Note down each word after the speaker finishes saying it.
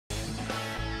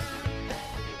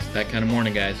That kind of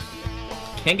morning, guys.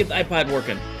 Can't get the iPod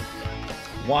working.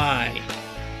 Why?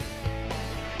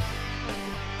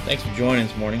 Thanks for joining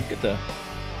this morning. Get the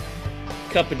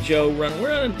Cup of Joe run.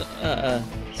 We're on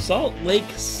Salt Lake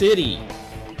City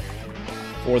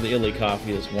for the Illy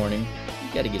Coffee this morning.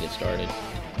 Got to get it started.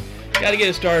 Got to get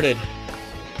it started.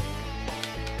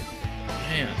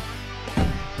 Man,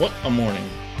 what a morning.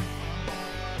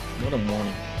 What a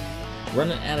morning.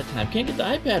 Running out of time. Can't get the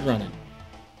iPad running.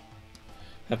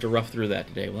 Have to rough through that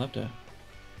today. We'll have to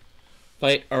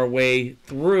fight our way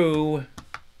through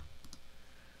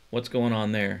what's going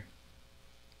on there.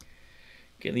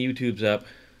 Getting the YouTubes up.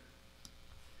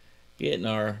 Getting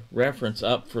our reference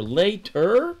up for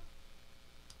later.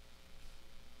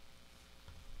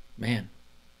 Man.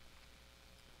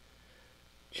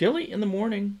 Chilly in the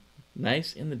morning.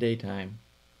 Nice in the daytime.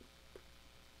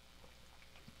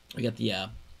 We got the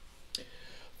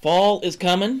fall is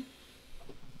coming.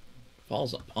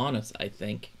 Fall's upon us, I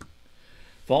think.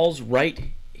 Fall's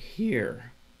right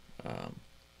here.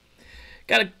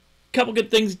 Got a couple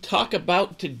good things to talk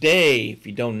about today, if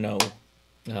you don't know.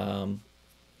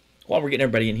 While we're getting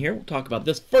everybody in here, we'll talk about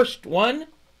this first one.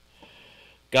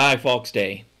 Guy Fawkes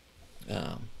Day.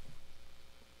 Guy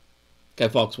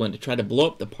Fawkes went to try to blow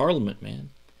up the Parliament, man.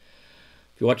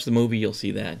 If you watch the movie, you'll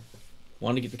see that.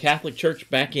 Wanted to get the Catholic Church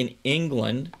back in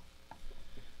England.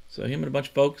 So him and a bunch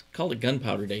of folks called it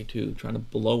Gunpowder Day, too, trying to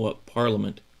blow up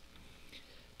Parliament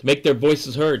to make their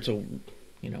voices heard. So,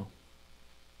 you know,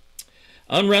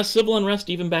 unrest, civil unrest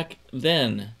even back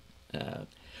then.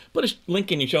 Put a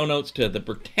link in your show notes to the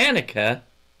Britannica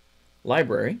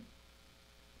Library.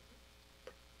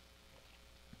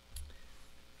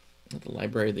 Not the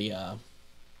library, the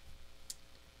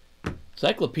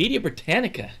Encyclopedia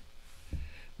Britannica.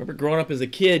 Remember growing up as a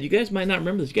kid, you guys might not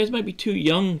remember this. You guys might be too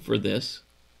young for this.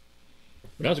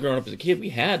 When I was growing up as a kid, we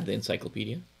had the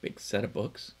encyclopedia, big set of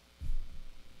books.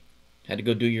 Had to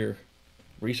go do your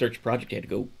research project. You had to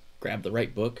go grab the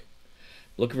right book.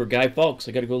 Looking for Guy Fawkes.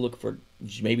 I got to go look for,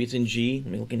 maybe it's in G.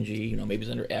 Let me look in G. You know, maybe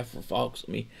it's under F for Fawkes. Let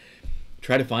me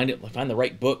try to find it. Find the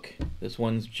right book. This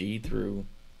one's G through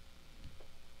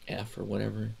F or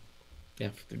whatever.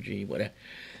 F through G, whatever.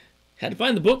 Had to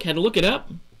find the book. Had to look it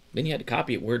up. Then you had to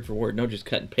copy it word for word. No, just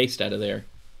cut and paste out of there.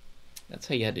 That's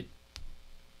how you had to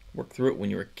work through it when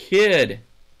you were a kid.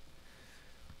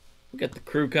 We got the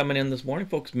crew coming in this morning,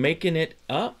 folks, making it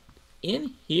up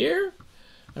in here.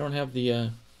 I don't have the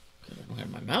I don't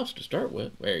have my mouse to start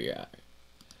with. Where you at?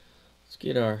 Let's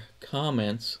get our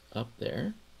comments up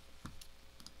there.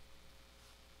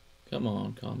 Come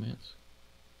on, comments.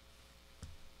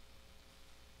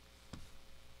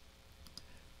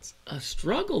 It's a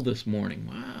struggle this morning.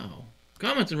 Wow.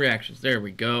 Comments and reactions. There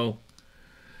we go.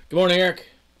 Good morning, Eric.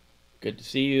 Good to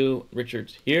see you.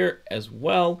 Richard's here as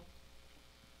well.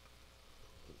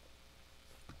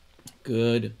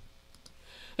 Good.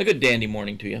 A good dandy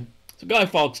morning to you. So Guy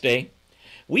Fawkes Day.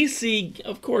 We see,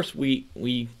 of course, we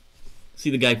see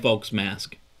the Guy Fawkes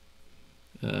mask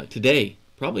today.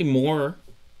 Probably more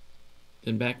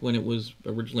than back when it was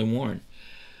originally worn.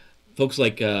 Folks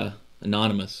like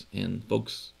Anonymous and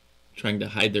folks trying to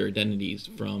hide their identities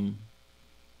from,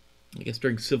 I guess,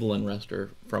 during civil unrest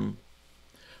or from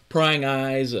prying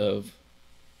eyes of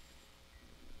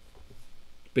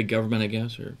big government, I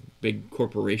guess, or big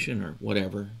corporation or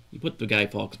whatever. You put the Guy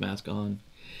Fawkes mask on,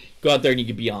 go out there and you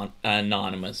can be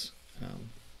anonymous.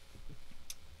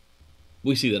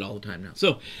 We see that all the time now.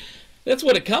 So that's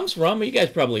what it comes from. You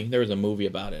guys probably, there was a movie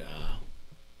about it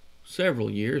several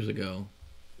years ago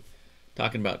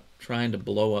talking about trying to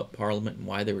blow up Parliament and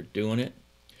why they were doing it.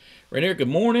 Right here, good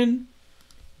morning.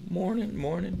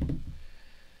 Morning.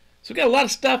 So we got a lot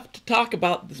of stuff to talk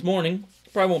about this morning.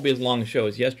 Probably won't be as long a show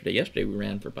as yesterday. Yesterday we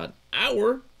ran for about an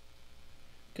hour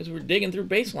because we were digging through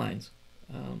baselines.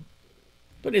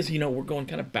 But as you know, we're going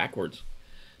kind of backwards.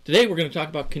 Today we're going to talk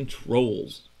about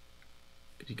controls.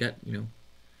 Because you got, you know,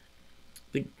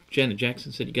 I think Janet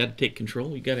Jackson said you got to take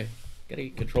control. You got to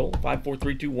get control. 5, 4,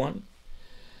 3, 2, 1.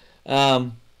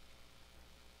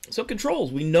 So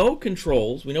controls. We know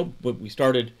controls. We know what we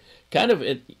started kind of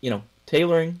at, you know,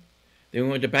 tailoring. Then we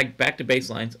went to back to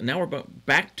baselines, and now we're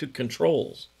back to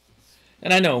controls.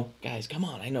 And I know, guys, come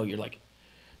on. I know you're like,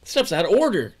 this stuff's out of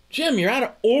order. Jim, you're out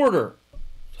of order.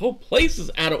 This whole place is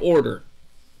out of order.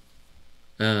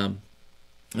 I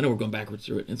know we're going backwards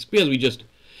through it. It's because we just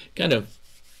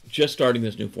starting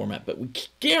this new format. But we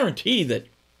guarantee that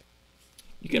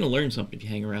you're going to learn something if you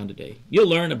hang around today. You'll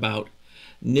learn about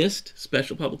NIST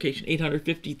Special Publication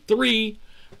 853,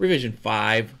 Revision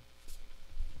 5.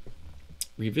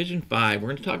 Revision 5. We're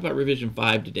going to talk about Revision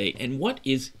 5 today and what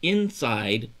is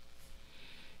inside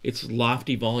its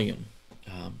lofty volume.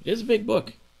 It is a big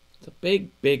book. It's a big,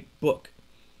 big book.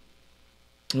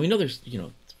 And we know there's,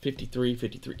 53,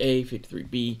 53A,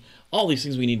 53B, all these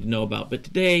things we need to know about. But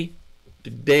today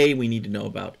we need to know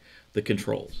about the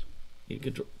controls. We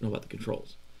need to know about the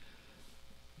controls.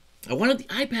 I wanted the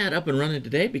iPad up and running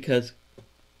today because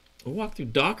we'll walk through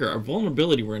Docker. Our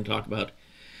vulnerability we're going to talk about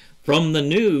from the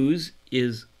news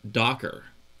is Docker.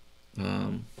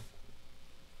 Well,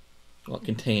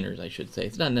 containers, I should say.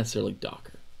 It's not necessarily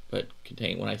Docker, but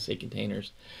when I say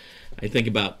containers, I think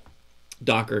about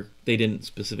Docker. They didn't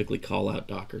specifically call out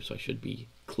Docker, so I should be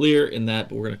clear in that,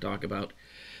 but we're going to talk about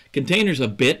containers a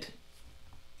bit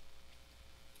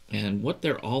and what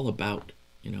they're all about.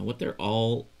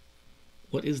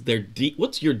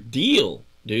 What's your deal,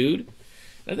 dude?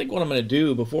 I think what I'm going to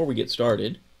do before we get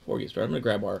started, I'm going to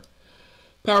grab our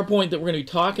PowerPoint that we're going to be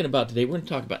talking about today. We're going to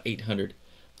talk about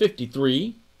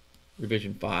 853,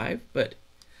 revision 5, but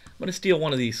I'm going to steal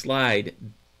one of these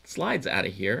slides out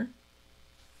of here.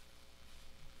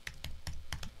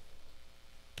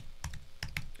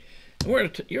 And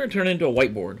you're going to turn it into a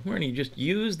whiteboard. We're going to just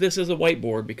use this as a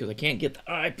whiteboard because I can't get the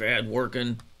iPad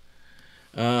working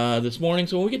this morning.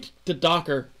 So when we get to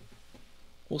Docker,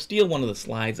 we'll steal one of the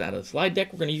slides out of the slide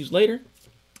deck we're going to use later. And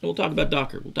we'll talk about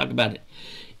Docker. We'll talk about it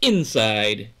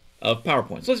inside of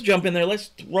PowerPoint. So let's jump in there. Let's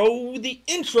throw the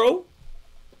intro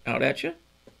out at you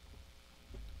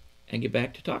and get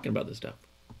back to talking about this stuff.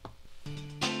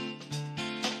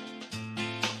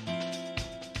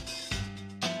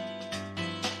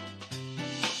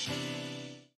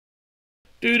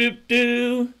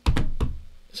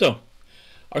 So,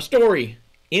 our story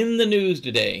in the news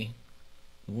today,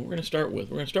 what we're going to start with.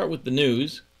 We're going to start with the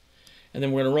news, and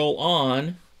then we're going to roll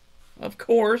on, of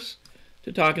course,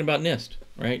 to talking about NIST,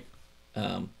 right?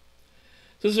 So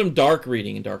this is some dark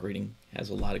reading, and dark reading has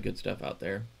a lot of good stuff out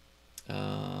there.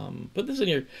 Put this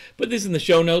in the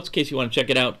show notes in case you want to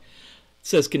check it out. It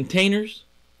says containers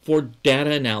for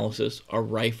data analysis are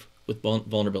rife with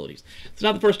vulnerabilities. It's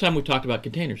not the first time we've talked about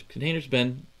containers. Containers have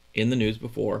been in the news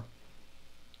before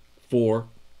for,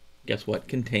 guess what,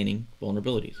 containing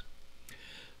vulnerabilities.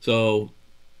 So,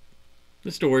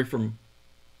 this story from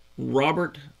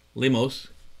Robert Lemos.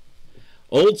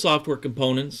 Old software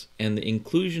components and the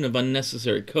inclusion of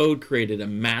unnecessary code created a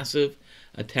massive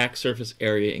attack surface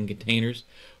area in containers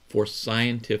for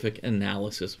scientific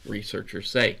analysis, researchers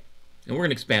say. And we're going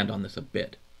to expand on this a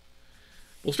bit.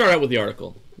 We'll start out with the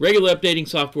article. Regular updating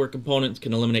software components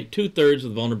can eliminate 2/3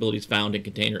 of the vulnerabilities found in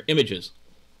container images,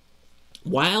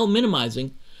 while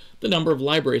minimizing the number of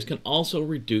libraries can also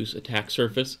reduce attack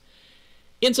surface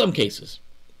in some cases.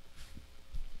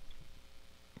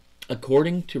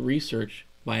 According to research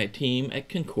by a team at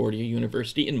Concordia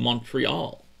University in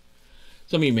Montreal.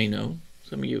 Some of you may know,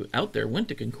 some of you out there went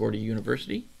to Concordia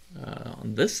University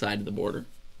on this side of the border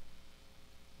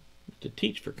to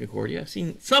teach for Concordia. I've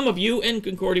seen some of you in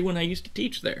Concordia when I used to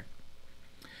teach there.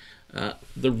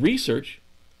 The research,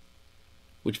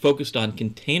 which focused on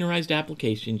containerized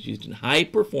applications used in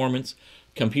high-performance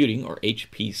computing, or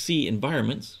HPC,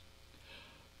 environments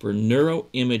for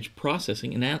neuroimage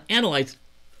processing, and analyzed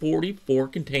 44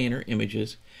 container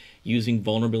images using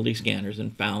vulnerability scanners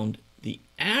and found the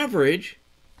average,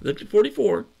 looked at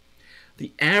 44,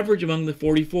 the average among the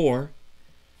 44,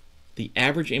 the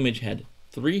average image had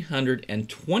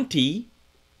 320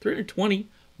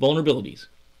 vulnerabilities.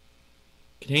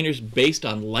 Containers based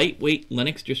on lightweight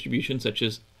Linux distributions such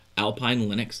as Alpine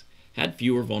Linux had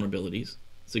fewer vulnerabilities,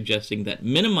 suggesting that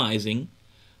minimizing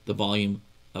the volume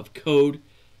of code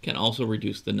can also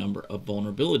reduce the number of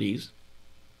vulnerabilities,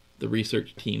 the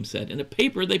research team said in a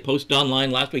paper they posted online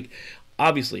last week.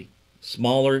 Obviously,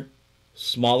 smaller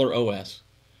OS,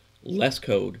 less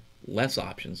code, less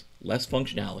options, less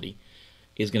functionality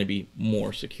is going to be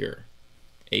more secure.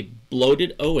 A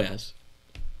bloated OS,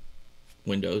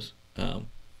 Windows,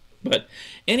 but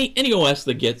any OS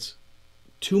that gets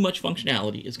too much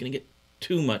functionality is going to get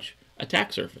too much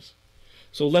attack surface.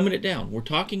 So limit it down. We're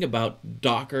talking about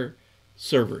Docker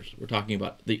servers. We're talking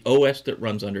about the OS that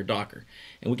runs under Docker.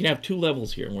 And we can have two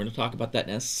levels here, and we're going to talk about that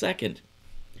in a second.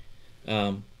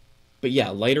 But yeah,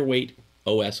 lighter weight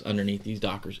OS underneath these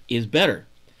Dockers is better.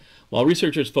 While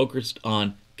researchers focused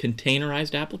on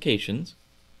containerized applications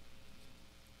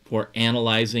for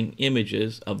analyzing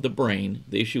images of the brain,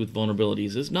 the issue with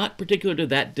vulnerabilities is not particular to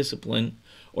that discipline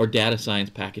or data science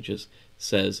packages,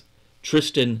 says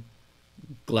Tristan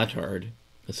Glattard,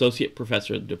 associate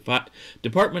professor at the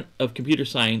Department of Computer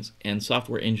Science and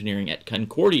Software Engineering at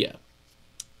Concordia.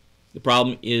 The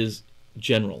problem is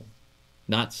general,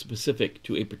 not specific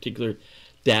to a particular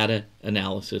data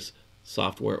analysis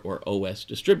software or OS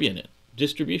distributed.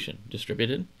 distributed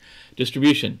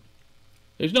distribution.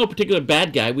 There's no particular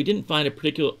bad guy. We didn't find a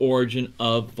particular origin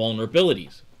of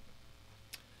vulnerabilities.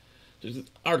 This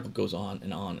article goes on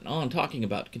and on and on talking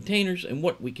about containers and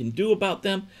what we can do about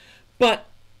them. But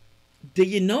do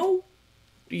you know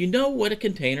what a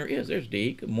container is? There's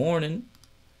D. Good morning.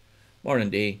 Morning,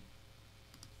 D.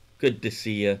 Good to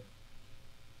see you.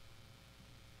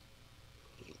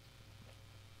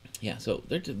 Yeah, so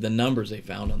the numbers they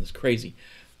found on this crazy.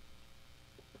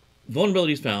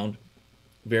 Vulnerabilities found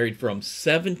varied from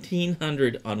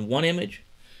 1,700 on one image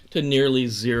to nearly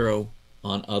 0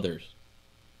 on others.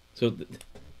 So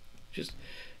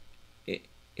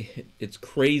it's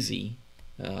crazy.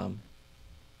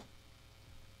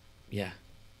 Yeah.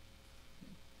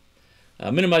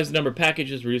 Minimize the number of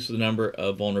packages, reduce the number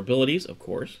of vulnerabilities, of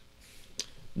course.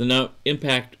 The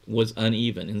impact was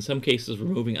uneven. In some cases,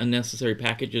 removing unnecessary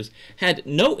packages had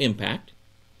no impact,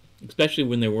 especially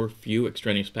when there were few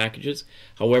extraneous packages.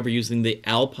 However, using the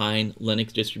Alpine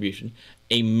Linux distribution,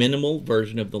 a minimal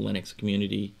version of the Linux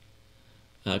community,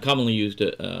 commonly used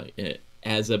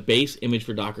as a base image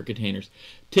for Docker containers,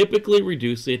 typically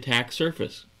reduce the attack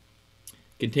surface.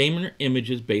 Container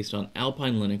images based on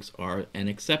Alpine Linux are an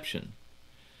exception.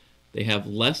 They have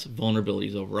less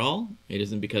vulnerabilities overall. It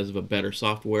isn't because of a better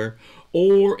software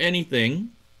or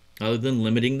anything other than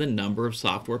limiting the number of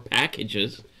software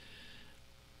packages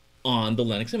on the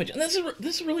Linux image. And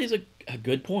this really is a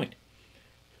good point.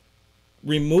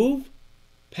 Remove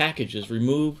packages,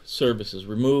 remove services,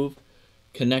 remove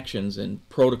connections and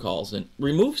protocols, and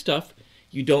remove stuff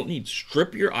you don't need.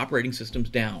 Strip your operating systems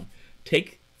down.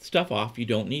 Take stuff off you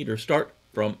don't need, or start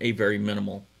from a very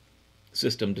minimal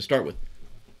system to start with.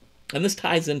 And this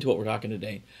ties into what we're talking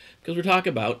today, because we're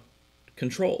talking about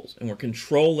controls, and we're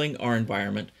controlling our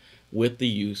environment with the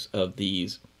use of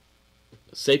these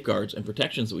safeguards and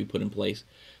protections that we put in place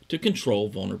to control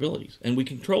vulnerabilities. And we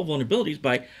control vulnerabilities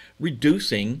by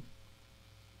reducing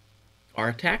our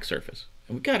attack surface.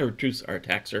 And we've got to reduce our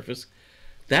attack surface.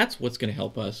 That's what's going to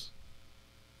help us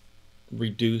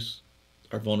reduce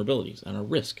our vulnerabilities and our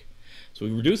risk. So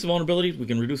we reduce the vulnerabilities, we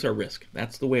can reduce our risk.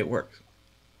 That's the way it works.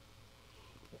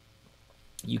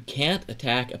 You can't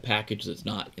attack a package that's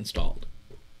not installed.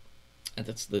 And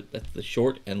that's the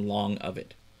short and long of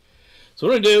it. So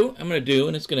what I'm going to do,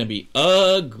 and it's going to be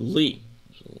ugly.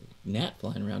 There's a little gnat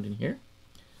flying around in here.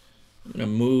 I'm going to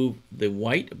move the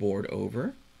whiteboard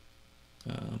over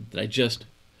that I just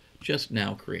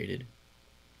now created.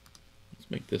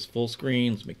 Let's make this full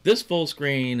screen. Let's make this full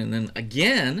screen. And then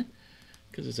again,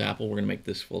 because it's Apple, we're going to make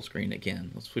this full screen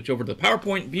again. Let's switch over to the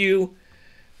PowerPoint view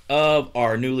of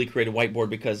our newly created whiteboard,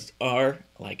 because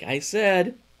like I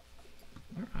said,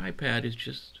 our iPad is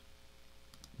just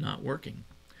not working.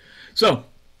 So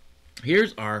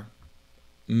here's our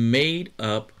made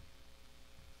up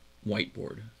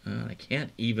whiteboard. I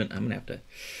can't even, I'm gonna have to,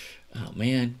 oh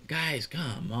man, guys,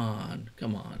 come on.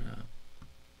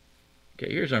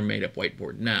 Okay, here's our made up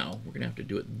whiteboard. Now we're gonna have to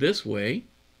do it this way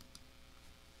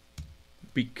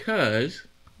because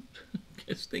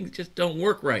things just don't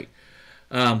work right.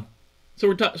 So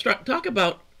we're talk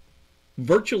about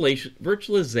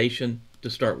virtualization to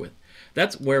start with.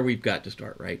 That's where we've got to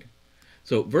start, right?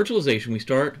 So virtualization, we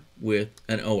start with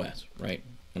an OS, right?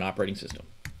 An operating system.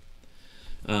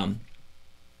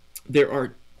 There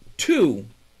are two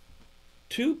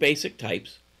basic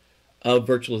types of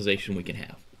virtualization we can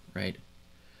have, right?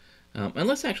 And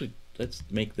let's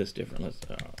make this different. Let's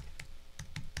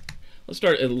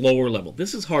start at a lower level.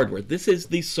 This is hardware. This is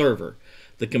the server,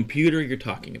 the computer you're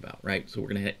talking about, right? So we're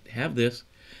going to have this,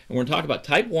 and we're going to talk about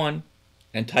type 1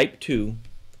 and type 2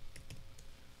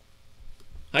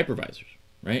 hypervisors,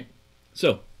 right?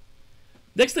 So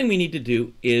next thing we need to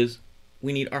do is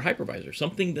we need our hypervisor,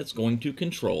 something that's going to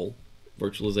control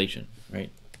virtualization, right?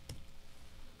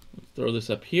 Let's throw this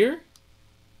up here.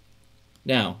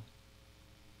 Now,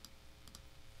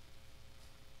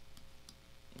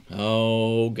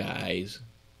 oh guys,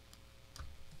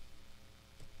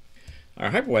 our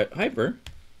hypervisor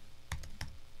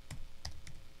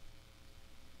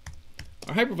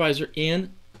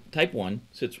in type 1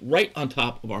 sits right on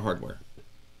top of our hardware.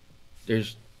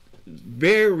 There's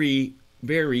very,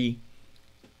 very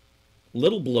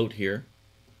little bloat here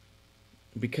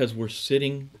because we're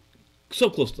sitting so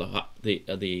close to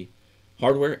the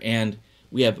hardware, and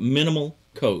we have minimal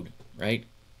code, right?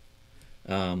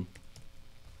 Our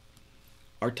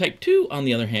type 2, on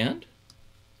the other hand,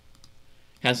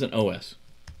 has an OS,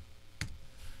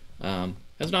 has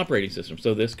an operating system.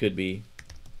 So this could be,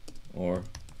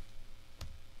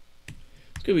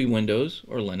 Windows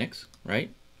or Linux, right?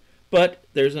 But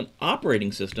there's an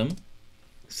operating system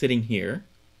sitting here,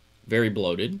 very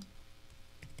bloated.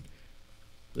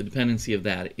 The dependency of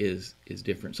that is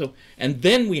different. So, and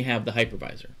then we have the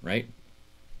hypervisor, right?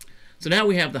 So now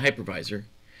we have the hypervisor,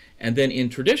 and then in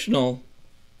traditional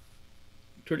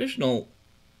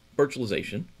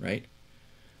virtualization, right?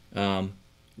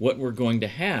 What we're going to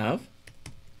have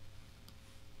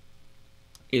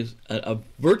is a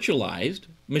virtualized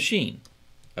machine,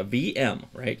 a VM,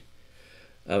 right?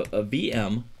 A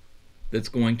VM that's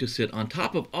going to sit on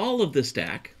top of all of this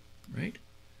stack, right?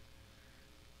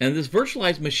 And this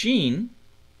virtualized machine,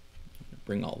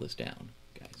 bring all this down,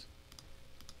 guys.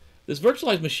 This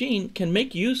virtualized machine can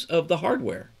make use of the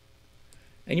hardware.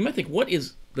 And you might think, what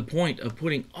is the point of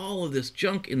putting all of this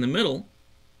junk in the middle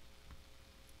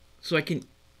so I can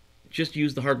just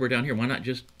use the hardware down here? Why not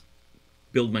just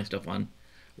build my stuff on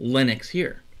Linux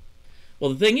here?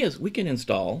 Well, the thing is, we can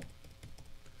install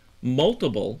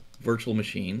multiple virtual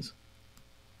machines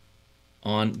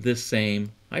on this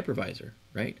same hypervisor,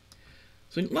 right?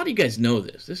 So a lot of you guys know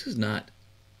this. This is not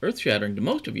earth-shattering to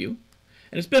most of you,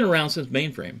 and it's been around since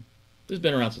mainframe. This has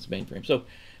been around since mainframe. So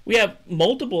we have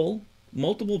multiple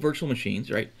virtual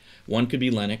machines, right? One could be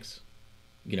Linux,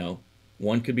 you know,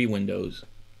 one could be Windows,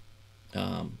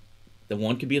 then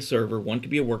one could be a server, one could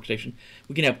be a workstation.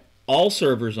 We can have all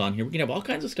servers on here. We can have all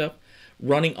kinds of stuff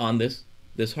running on this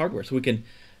hardware. So we can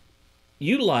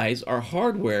utilize our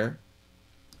hardware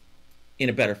in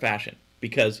a better fashion,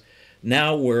 because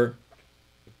now we're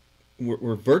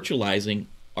virtualizing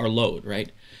our load,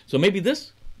 right? So maybe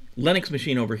this Linux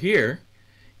machine over here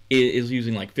is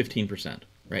using like 15%,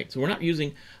 right? So we're not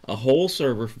using a whole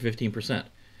server for 15%.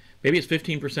 Maybe it's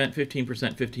 15%, 15%,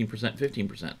 15%,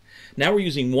 15%. Now we're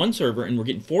using one server and we're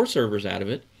getting 4 servers out of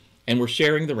it, and we're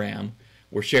sharing the RAM,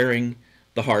 we're sharing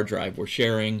the hard drive, we're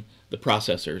sharing the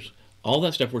processors, all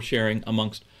that stuff we're sharing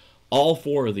amongst all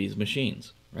 4 of these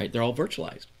machines, right? They're all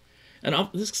virtualized. And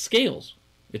this scales.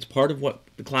 It's part of what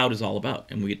the cloud is all about.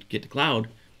 And when we get to cloud,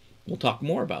 we'll talk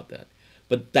more about that.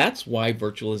 But that's why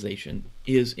virtualization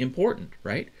is important,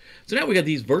 right? So now we got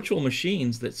these virtual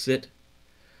machines that sit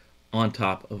on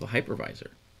top of a hypervisor.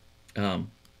 And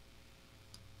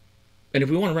if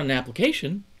we want to run an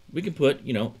application, we can put,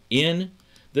 you know, in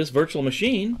this virtual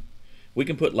machine, we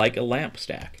can put like a LAMP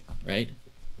stack, right?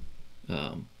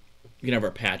 We can have our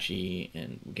Apache,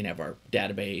 and we can have our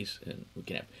database, and we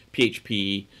can have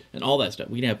PHP, and all that stuff.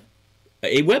 We can have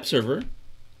a web server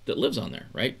that lives on there,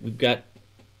 right? We've got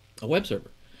a web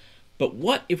server. But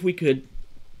what if we could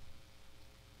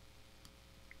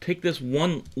take this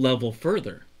one level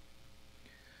further?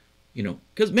 You know,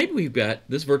 because maybe we've got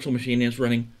this virtual machine is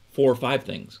running 4 or 5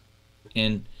 things,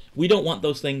 and we don't want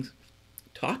those things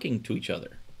talking to each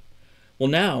other. Well,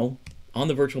 now, on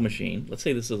the virtual machine, let's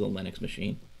say this is a Linux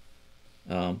machine,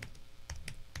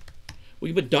 we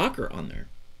can put Docker on there.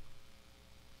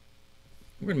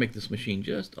 We're going to make this machine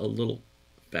just a little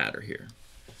fatter here.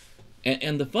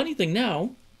 And the funny thing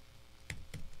now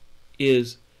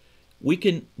is we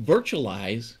can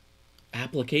virtualize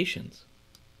applications.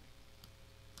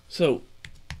 So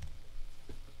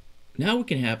now we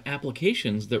can have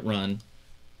applications that run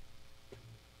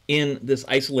in this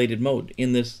isolated mode,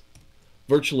 in this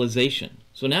virtualization.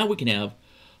 So now we can have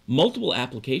multiple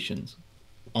applications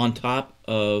on top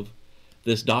of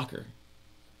this Docker.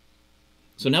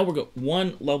 So now we're going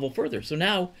one level further. So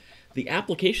now the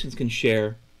applications can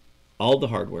share all the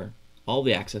hardware, all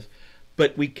the access,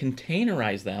 but we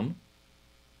containerize them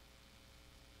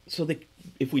so that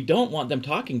if we don't want them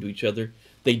talking to each other,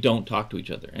 they don't talk to each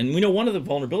other. And we know one of the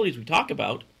vulnerabilities we talk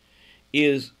about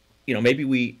is, you know, maybe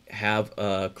we have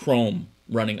Chrome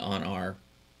running on our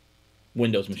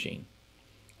Windows machine.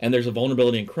 And there's a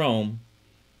vulnerability in Chrome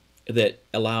that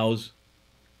allows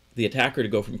the attacker to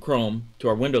go from Chrome to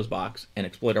our Windows box and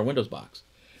exploit our Windows box.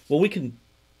 Well, we can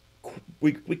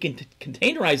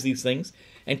containerize these things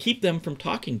and keep them from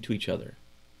talking to each other.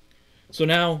 So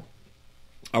now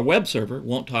our web server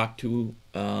won't talk to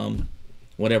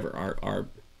whatever, our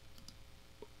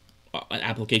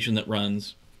application that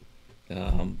runs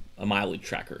a mileage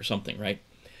tracker or something, right?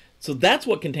 So that's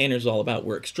what containers is all about.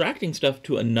 We're extracting stuff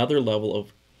to another level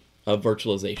of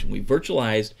virtualization. We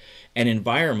virtualized an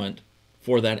environment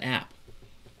for that app.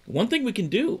 One thing we can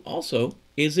do also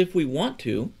is, if we want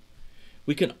to,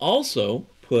 we can also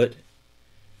put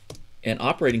an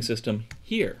operating system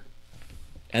here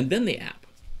and then the app,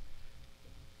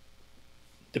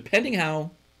 depending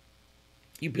how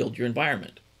you build your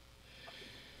environment.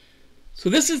 So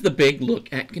this is the big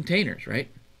look at containers, right?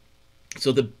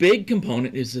 So the big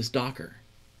component is this Docker.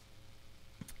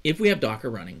 If we have Docker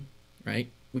running, right,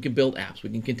 we can build apps. We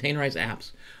can containerize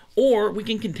apps, or we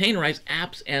can containerize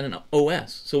apps and an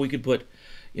OS. So we could put,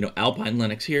 Alpine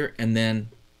Linux here, and then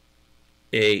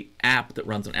a app that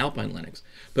runs on Alpine Linux.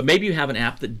 But maybe you have an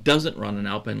app that doesn't run on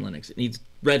Alpine Linux. It needs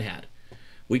Red Hat.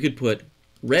 We could put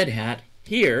Red Hat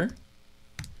here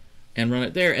and run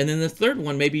it there. And then the third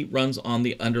one maybe runs on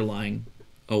the underlying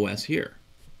OS here.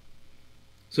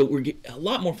 So we're getting a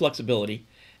lot more flexibility.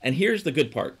 And here's the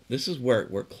good part. This is where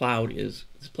cloud is.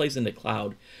 This plays into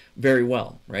cloud very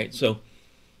well, right? So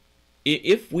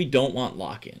if we don't want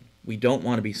lock-in, we don't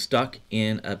want to be stuck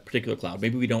in a particular cloud.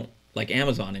 Maybe we don't like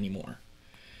Amazon anymore.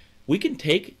 We can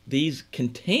take these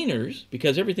containers,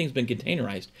 because everything's been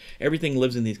containerized. Everything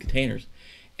lives in these containers.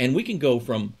 And we can go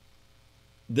from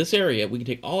this area, we can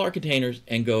take all our containers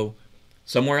and go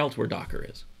somewhere else where Docker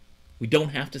is. We don't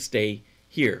have to stay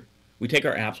here. We take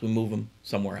our apps, we move them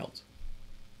somewhere else.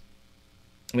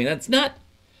 I mean, that's not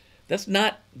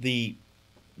the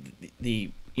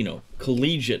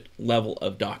collegiate level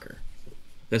of Docker.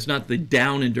 That's not the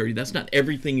down and dirty. That's not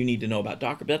everything you need to know about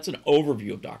Docker. But that's an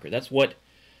overview of Docker. That's what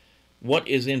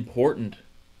is important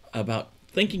about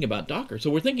thinking about Docker. So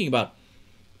we're thinking about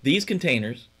these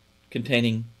containers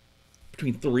containing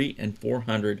between 300 and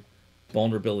 400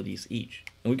 vulnerabilities each.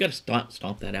 And we've got to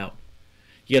stomp that out.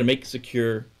 You got to make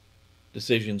secure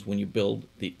decisions when you build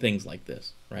the things like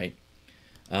this, right?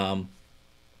 A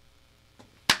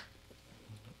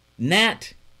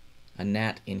NAT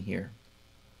in here.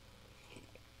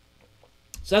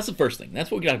 So that's the first thing.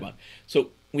 That's what we got about.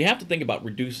 So we have to think about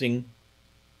reducing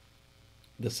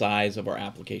the size of our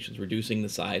applications, reducing the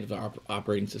size of our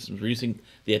operating systems, reducing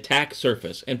the attack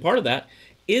surface. And part of that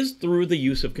is through the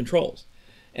use of controls.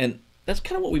 And that's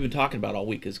kind of what we've been talking about all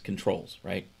week, is controls,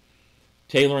 right?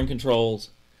 Tailoring controls,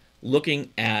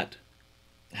 looking at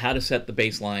how to set the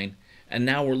baseline, and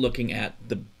now we're looking at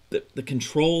the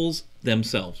controls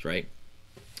themselves, right?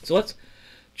 So let's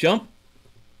jump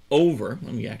over.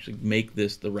 Let me actually make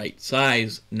this the right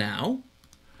size now.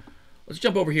 Let's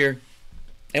jump over here.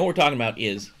 And what we're talking about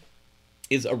is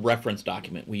a reference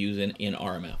document we use in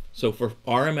RMF. So for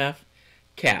RMF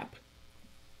CAP,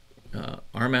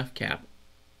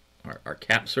 our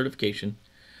CAP certification,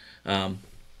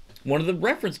 one of the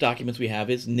reference documents we have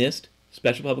is NIST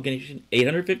Special Publication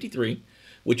 853,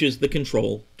 which is the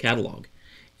control catalog.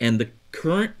 And the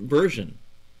current version,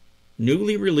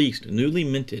 newly released, newly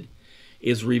minted,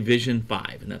 is revision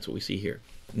 5, and that's what we see here.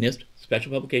 NIST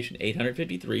Special Publication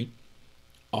 853,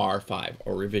 R5,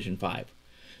 or revision 5.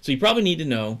 So you probably need to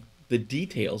know the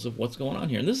details of what's going on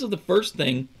here. And this is the first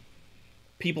thing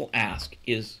people ask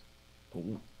is,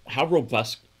 how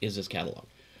robust is this catalog?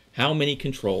 How many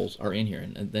controls are in here?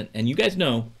 And you guys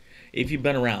know, if you've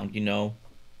been around, you know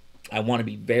I want to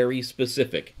be very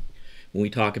specific when we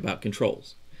talk about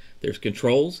controls. There's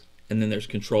controls, and then there's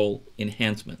control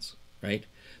enhancements, right?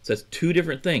 So that's two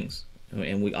different things.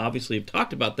 And we obviously have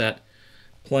talked about that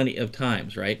plenty of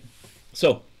times, right?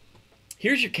 So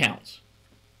here's your counts.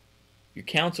 Your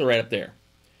counts are right up there.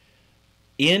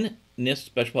 In NIST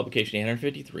Special Publication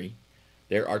 853,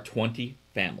 there are 20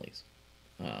 families.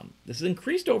 This is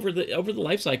increased over the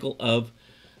life cycle of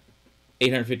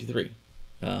 853.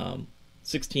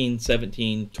 16,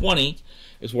 17, 20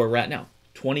 is where we're at now.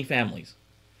 20 families.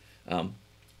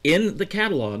 In the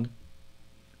catalog,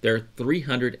 there are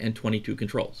 322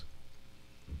 controls.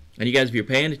 And you guys, if you're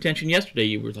paying attention yesterday,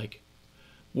 you were like,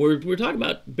 we're talking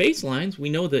about baselines. We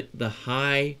know that the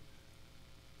high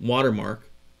watermark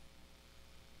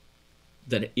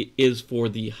that it is for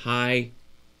the high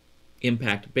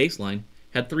impact baseline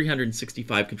had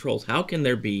 365 controls. How can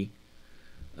there be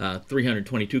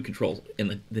 322 controls in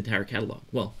the entire catalog?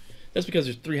 Well, that's because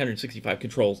there's 365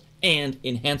 controls and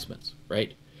enhancements,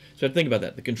 right? So think about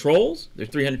that. The controls, there's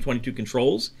 322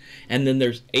 controls, and then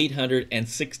there's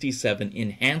 867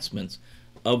 enhancements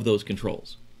of those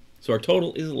controls. So our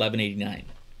total is 1189.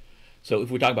 So if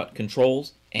we talk about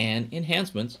controls and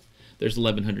enhancements, there's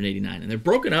 1189. And they're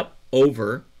broken up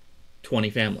over 20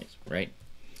 families, right?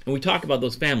 And we talk about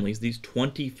those families, these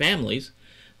 20 families.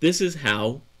 This is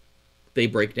how they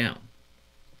break down.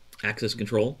 Access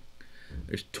control,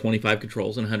 there's 25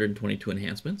 controls and 122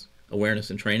 enhancements. Awareness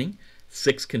and training,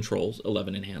 6 controls,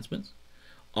 11 enhancements.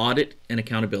 Audit and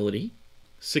accountability,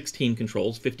 16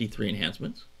 controls, 53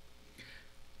 enhancements.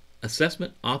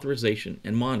 Assessment, authorization,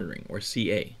 and monitoring, or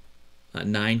CA,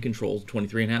 9 controls,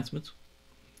 23 enhancements.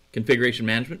 Configuration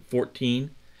management,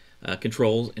 14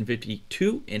 controls and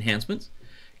 52 enhancements.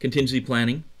 Contingency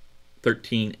planning,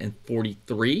 13 and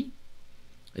 43.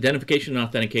 Identification and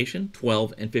authentication,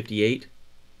 12 and 58.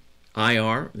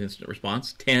 IR, instant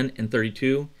response, 10 and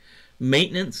 32.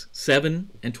 Maintenance, 7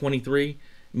 and 23.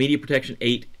 Media protection,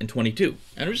 8 and 22.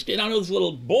 And I'm just getting on this a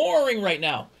little boring right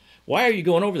now. Why are you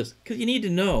going over this? Because you need to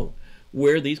know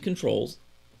where these controls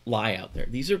lie out there.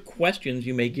 These are questions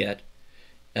you may get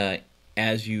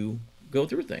as you go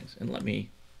through things. And let me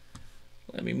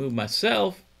move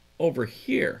myself over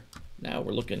here. Now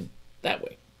we're looking that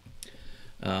way.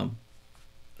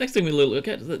 Next thing we look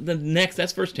at, the next,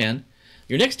 that's first 10.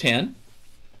 Your next 10,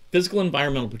 physical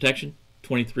environmental protection,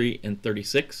 23 and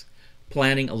 36,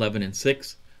 planning, 11 and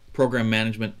 6, program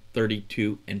management,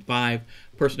 32 and 5,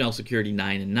 personnel security,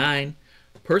 9 and 9,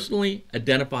 personally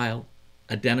identifiable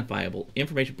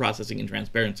information processing and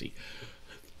transparency.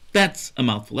 That's a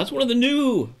mouthful. That's one of the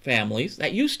new families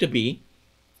that used to be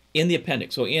in the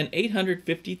appendix. So in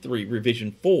 853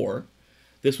 revision 4,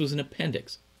 this was an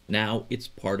appendix. Now it's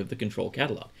part of the control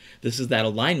catalog. This is that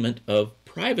alignment of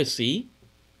privacy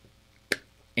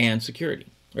and security,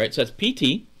 right? So that's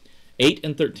PT, 8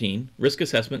 and 13, risk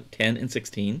assessment, 10 and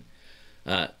 16,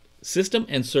 system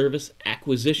and service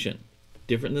acquisition,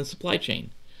 different than supply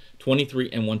chain, 23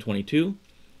 and 122,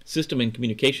 system and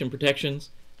communication protections,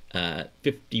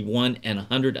 51 and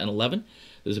 111.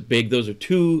 Those are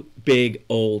two big,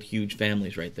 old, huge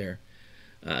families right there.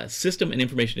 System and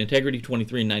information integrity,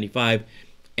 23 and 95,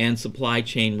 and supply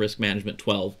chain risk management,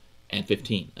 12 and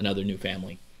 15, another new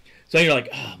family. So you're like,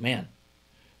 oh man,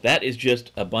 that is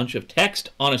just a bunch of text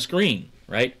on a screen,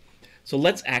 right? So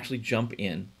let's actually jump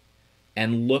in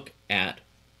and look at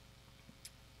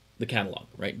the catalog,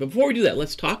 right? But before we do that,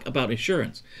 let's talk about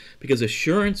assurance, because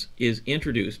assurance is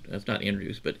introduced, that's not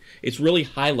introduced, but it's really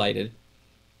highlighted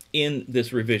in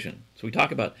this revision. So we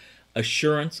talk about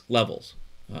assurance levels.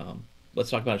 Let's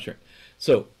talk about assurance.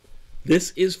 So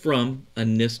this is from a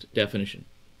NIST definition.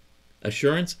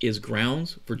 Assurance is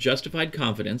grounds for justified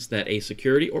confidence that a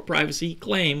security or privacy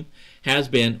claim has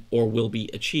been or will be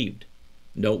achieved.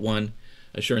 Note 1,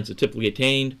 assurance is typically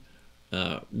attained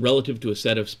relative to a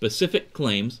set of specific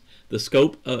claims. The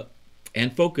scope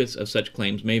and focus of such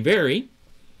claims may vary,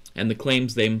 and the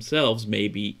claims themselves may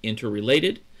be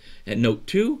interrelated. And note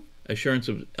 2, assurance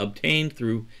is obtained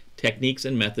through techniques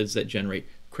and methods that generate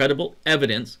credible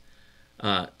evidence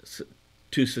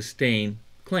to sustain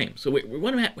claims. So we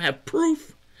want to have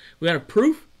proof. We want to have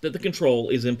proof that the control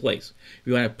is in place.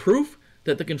 We want to have proof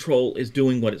that the control is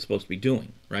doing what it's supposed to be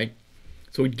doing, right?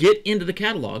 So we get into the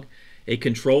catalog. A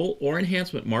control or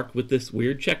enhancement marked with this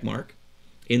weird check mark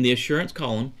in the assurance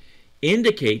column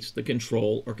indicates the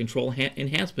control or control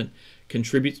enhancement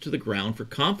contributes to the ground for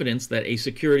confidence that a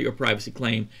security or privacy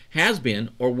claim has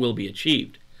been or will be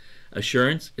achieved.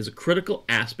 Assurance is a critical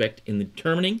aspect in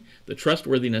determining the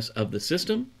trustworthiness of the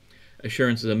system.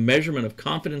 Assurance is a measurement of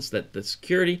confidence that the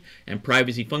security and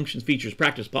privacy functions, features,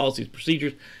 practice, policies,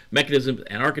 procedures, mechanisms,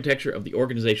 and architecture of the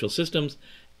organizational systems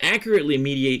accurately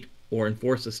mediate or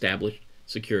enforce established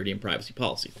security and privacy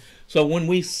policies. So when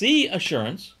we see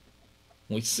assurance,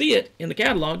 when we see it in the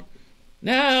catalog,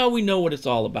 now we know what it's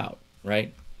all about,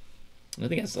 right? And I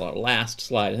think that's our last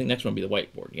slide. I think next one will be the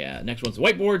whiteboard. Yeah, next one's the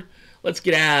whiteboard. Let's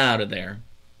get out of there.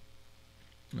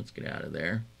 Let's get out of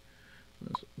there.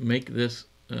 Let's make this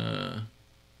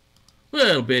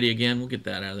little bitty again. We'll get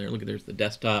that out of there. Look, there's the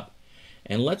desktop.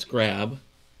 And let's grab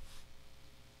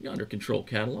yonder control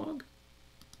catalog.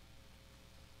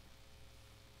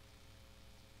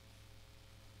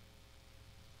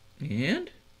 And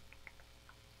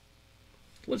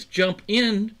let's jump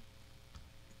in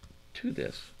to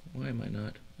this. Why am I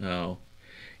not? Oh,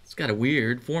 it's got a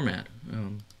weird format.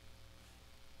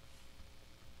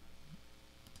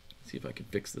 See if I can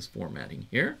fix this formatting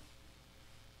here.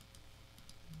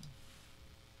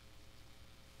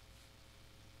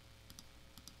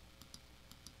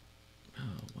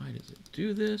 Oh, why does it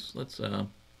do this? Let's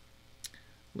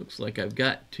looks like I've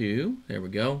got to. There we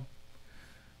go.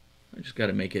 I just got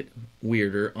to make it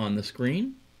weirder on the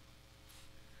screen.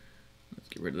 Let's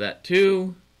get rid of that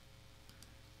too.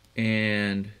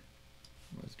 And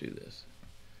let's do this.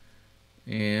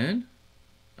 And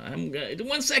I'm gonna,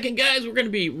 1 second, guys. We're going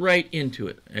to be right into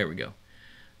it. There we go.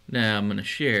 Now I'm going to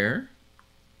share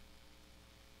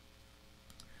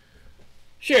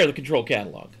the control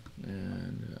catalog.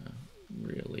 And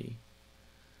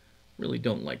really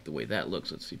don't like the way that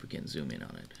looks. Let's see if we can zoom in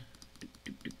on it.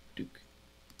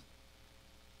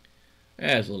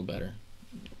 That's a little better.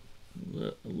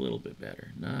 A little bit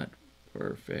better. Not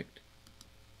perfect.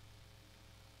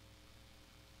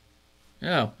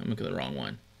 Oh, I'm looking at the wrong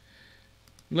one.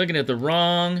 I'm looking at the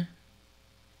wrong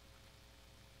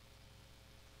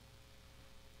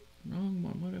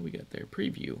one. What do we got there?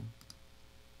 Preview.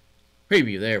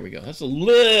 Preview. There we go. That's a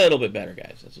little bit better,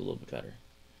 guys. That's a little bit better.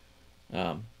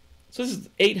 So this is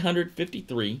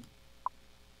 853.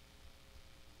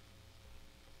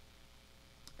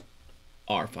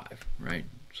 R5, right?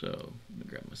 So let me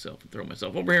grab myself and throw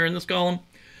myself over here in this column.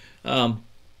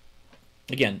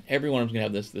 Again, every one of them's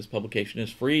going to have this publication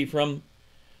is free from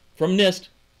NIST.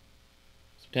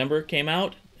 September it came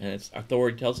out, and its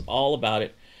authority tells us all about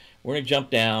it. We're going to jump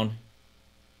down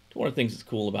to one of the things that's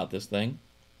cool about this thing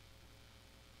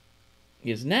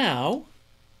is now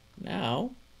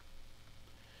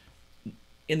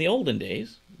in the olden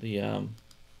days, the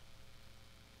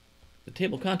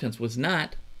table of contents was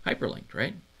not hyperlinked,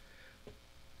 right?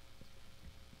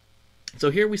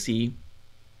 So here we see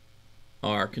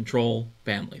our control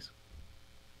families.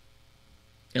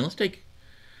 And let's take,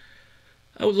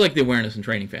 I would like the awareness and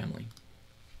training family.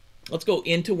 Let's go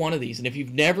into one of these. And if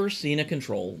you've never seen a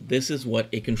control, this is what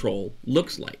a control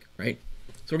looks like, right?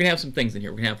 So we're going to have some things in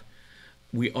here.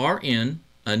 We are in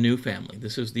a new family.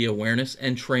 This is the awareness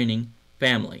and training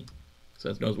family.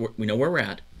 So we know where we're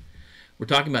at. We're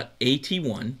talking about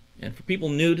AT1. And for people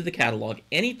new to the catalog,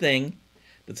 anything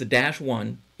that's a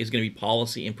 -1 is going to be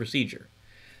policy and procedure.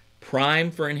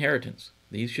 Prime for inheritance.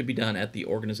 These should be done at the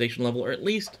organization level, or at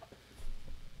least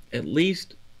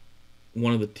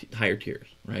one of the higher tiers,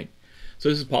 right? So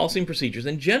this is policy and procedures,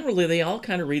 and generally they all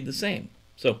kind of read the same.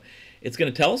 So it's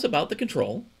going to tell us about the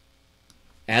control.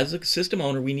 As a system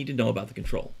owner, we need to know about the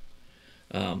control.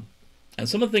 And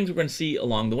some of the things we're going to see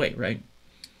along the way, right?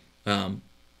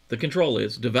 The control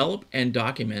is develop and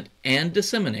document and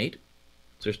disseminate.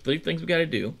 So there's 3 things we've got to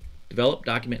do. Develop,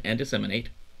 document, and disseminate.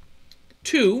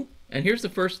 2, and here's the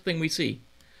first thing we see,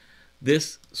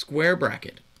 this square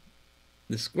bracket.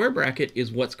 The square bracket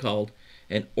is what's called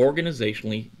an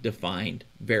organizationally defined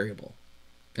variable.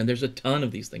 And there's a ton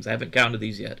of these things. I haven't counted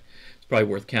these yet. It's probably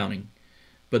worth counting.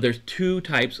 But there's 2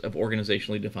 types of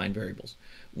organizationally defined variables.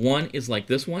 One is like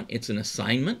this one. It's an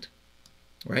assignment,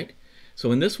 right?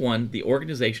 So in this one, the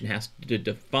organization has to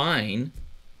define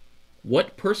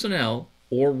what personnel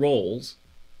or roles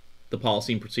the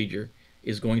policy and procedure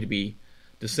is going to be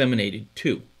disseminated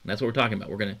to. And that's what we're talking about.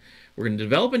 We're going to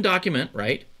develop and document,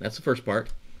 right? That's the first part.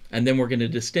 And then we're going to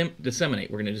disseminate.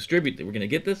 We're going to distribute. We're going to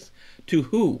get this to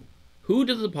who? Who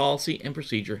does the policy and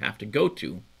procedure have to go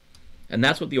to? And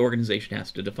that's what the organization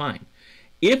has to define.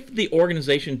 If the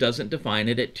organization doesn't define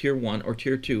it at Tier 1 or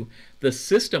Tier 2, the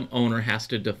system owner has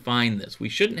to define this. We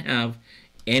shouldn't have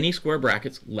any square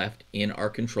brackets left in our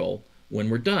control when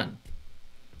we're done.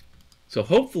 So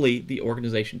hopefully the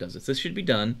organization does this. This should be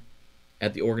done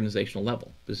at the organizational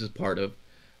level. This is part of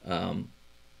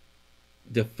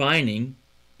defining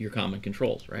your common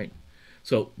controls, right?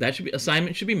 So that should be,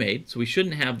 assignment should be made. So we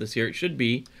shouldn't have this here. It should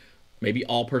be maybe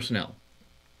all personnel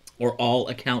or all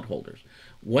account holders.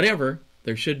 Whatever,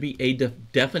 there should be a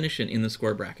definition in the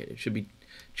square bracket. It should be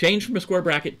changed from a square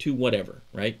bracket to whatever,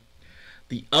 right?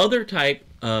 The other type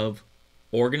of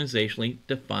organizationally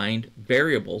defined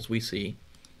variables we see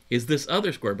is this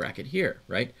other square bracket here,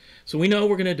 right? So we know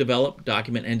we're going to develop,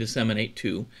 document, and disseminate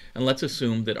to, and let's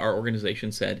assume that our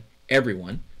organization said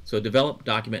everyone. So develop,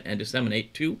 document, and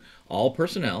disseminate to all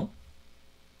personnel.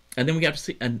 And then we have to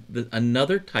see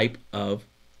another type of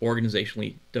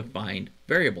organizationally defined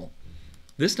variable.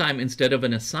 This time, instead of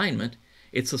an assignment,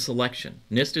 it's a selection.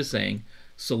 NIST is saying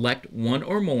select one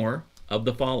or more of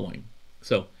the following.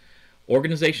 So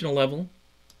organizational level,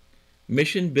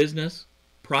 mission, business,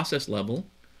 process level,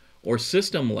 or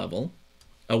system level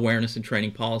awareness and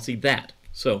training policy that.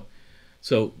 So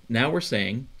now we're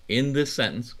saying in this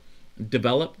sentence,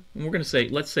 develop, and we're going to say,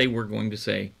 let's say we're going to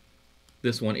say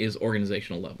this one is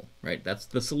organizational level, right? That's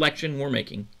the selection we're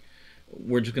making.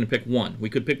 We're just going to pick one. We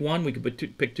could pick one, we could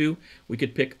pick 2, we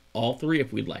could pick all 3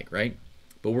 if we'd like, right?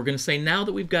 But we're going to say now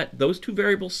that we've got those 2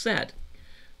 variables set,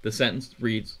 the sentence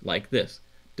reads like this: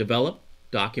 develop,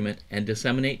 document, and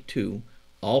disseminate to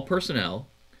all personnel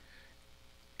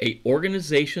a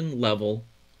organization level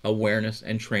awareness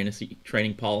and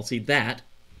training policy that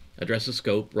addresses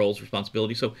scope, roles,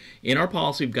 responsibilities. So in our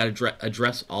policy, we've got to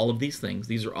address all of these things.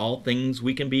 These are all things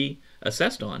we can be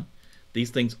assessed on.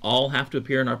 These things all have to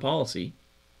appear in our policy.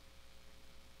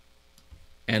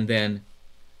 And then,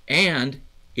 it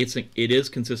is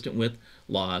consistent with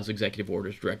laws, executive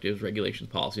orders, directives, regulations,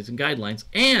 policies, and guidelines,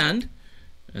 and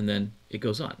then it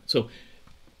goes on. So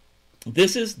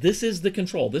this is the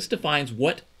control. This defines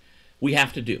what we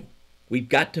have to do. We've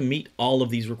got to meet all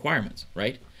of these requirements,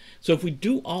 right? So if we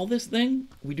do all this thing,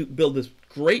 we do build this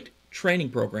great training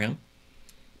program,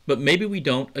 but maybe we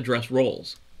don't address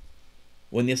roles.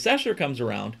 When the assessor comes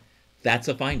around, that's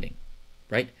a finding,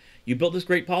 right? You built this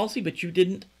great policy, but you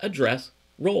didn't address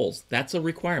roles. That's a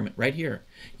requirement right here.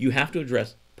 You have to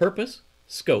address purpose,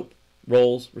 scope,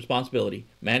 roles, responsibility,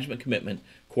 management commitment,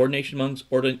 coordination amongst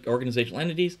organizational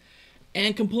entities,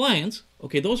 and compliance.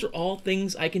 Okay, those are all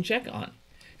things I can check on.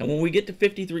 And when we get to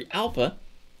 53 alpha,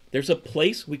 there's a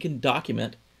place we can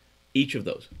document each of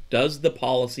those. Does the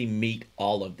policy meet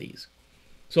all of these?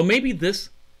 So maybe this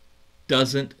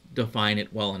doesn't define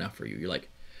it well enough for you. You're like,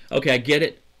 okay, I get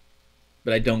it,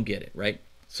 but I don't get it, right?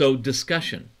 So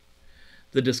discussion.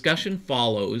 The discussion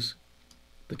follows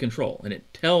the control, and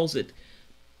it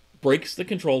breaks the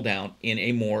control down in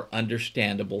a more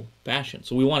understandable fashion.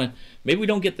 So we want to, maybe we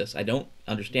don't get this. I don't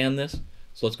understand this.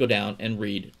 So let's go down and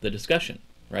read the discussion,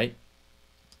 right?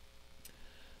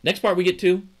 Next part we get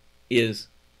to is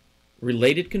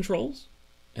related controls.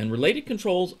 And related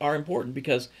controls are important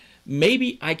because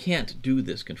maybe I can't do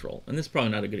this control. And this is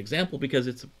probably not a good example because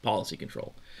it's a policy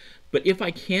control. But if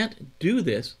I can't do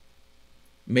this,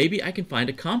 maybe I can find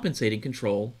a compensating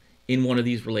control in one of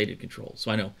these related controls.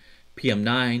 So I know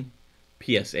PM9,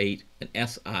 PS8, and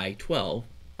SI12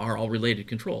 are all related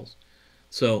controls.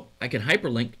 So I can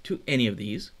hyperlink to any of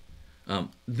these.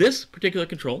 This particular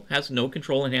control has no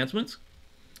control enhancements.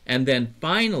 And then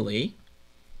finally,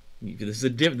 this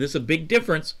is a big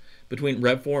difference between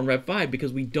Rev 4 and Rev 5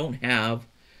 because we don't have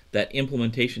that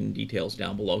implementation details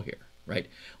down below here, right?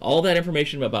 All that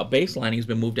information about baselining has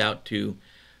been moved out to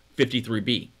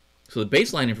 53B. So the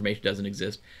baseline information doesn't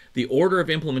exist. The order of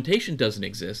implementation doesn't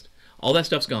exist. All that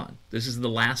stuff's gone. This is the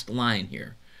last line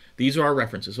here. These are our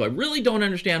references. So I really don't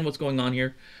understand what's going on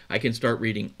here. I can start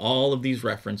reading all of these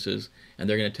references, and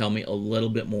they're going to tell me a little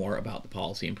bit more about the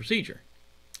policy and procedure,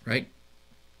 right?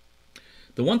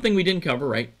 The one thing we didn't cover,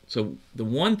 right? So the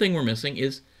one thing we're missing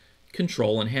is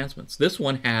control enhancements. This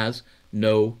one has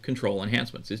no control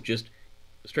enhancements. It's just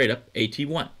straight up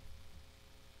AT1.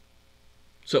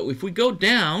 So if we go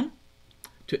down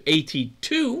to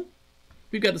AT2,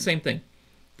 we've got the same thing.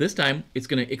 This time it's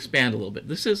going to expand a little bit.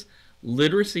 This is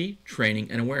literacy, training,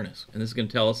 and awareness. And this is going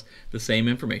to tell us the same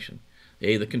information.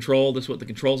 The control, this is what the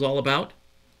control is all about.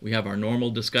 We have our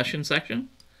normal discussion section.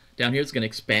 Down here it's going to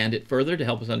expand it further to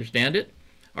help us understand it.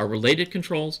 Our related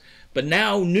controls, but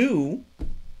now new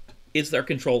is their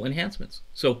control enhancements.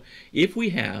 So if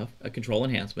we have a control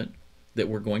enhancement that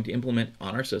we're going to implement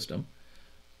on our system,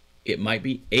 it might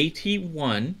be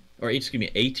AT1, or excuse me,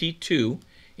 AT2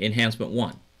 enhancement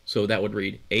 1. So that would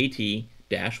read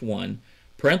AT-1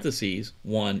 parentheses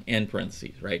 1 end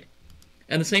parentheses, right?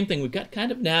 And the same thing, we've got kind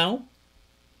of now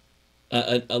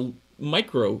a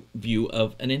micro view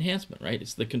of an enhancement, right?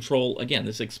 It's the control, again,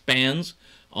 this expands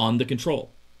on the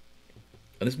control.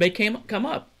 And this may come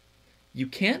up. You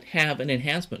can't have an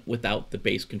enhancement without the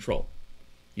base control.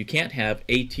 You can't have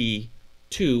AT2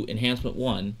 enhancement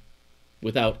 1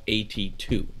 without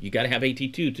AT2. You got to have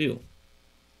AT2 too.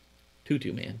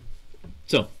 Tutu, man.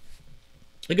 So,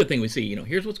 the good thing we see,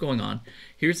 here's what's going on.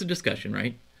 Here's the discussion,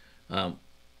 right?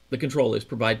 The control is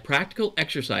provide practical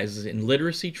exercises in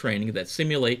literacy training that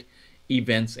simulate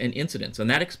events and incidents. And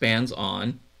that expands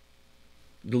on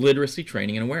the literacy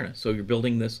training and awareness. So you're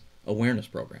building this awareness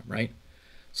program, right?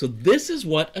 So this is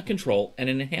what a control and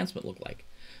an enhancement look like.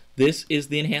 This is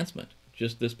the enhancement.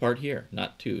 Just this part here,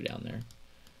 not 2 down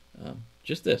there.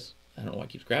 Just this. I don't know why it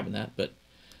keeps grabbing that, but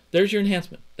there's your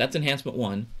enhancement. That's enhancement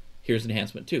 1. Here's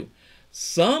enhancement 2.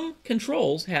 Some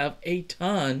controls have a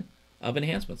ton of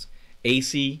enhancements.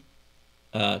 AC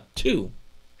 2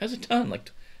 has a ton,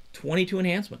 like 22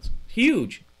 enhancements.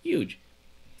 Huge, huge.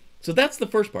 So that's the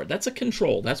first part. That's a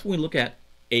control. That's when we look at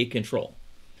a control.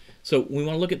 So we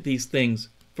want to look at these things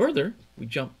further. We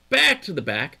jump back to the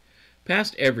back,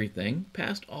 past everything,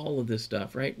 past all of this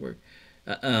stuff, right?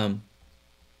 And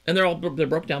they're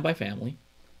broken down by family.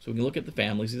 So we can look at the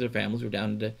families. These are families. We're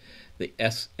down to the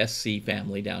SC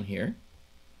family down here.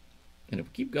 And if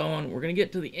we keep going, we're going to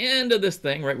get to the end of this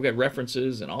thing, right? We got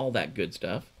references and all that good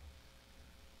stuff.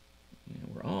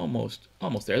 We're almost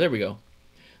there. There we go.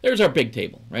 There's our big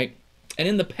table, right? And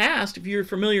in the past, if you're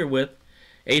familiar with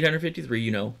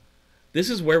 853, this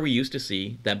is where we used to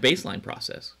see that baseline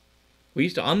process. We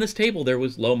used to, on this table, there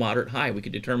was low, moderate, high. We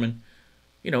could determine,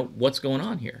 what's going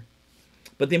on here.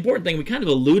 But the important thing, we kind of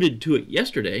alluded to it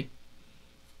yesterday,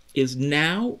 is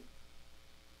now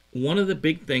one of the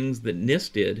big things that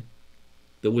NIST did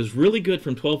that was really good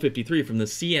from 1253, from the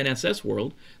CNSS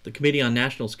world, the Committee on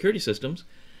National Security Systems.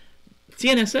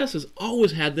 CNSS has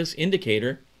always had this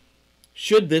indicator,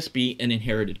 should this be an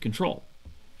inherited control?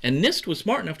 And NIST was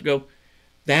smart enough to go,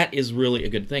 that is really a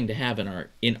good thing to have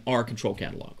in our control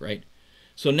catalog, right?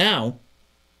 So now,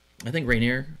 I think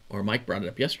Rainier or Mike brought it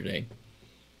up yesterday,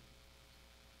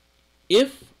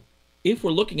 if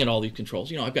we're looking at all these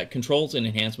controls, I've got controls and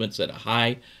enhancements at a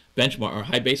high benchmark or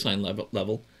high baseline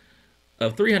level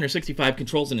of 365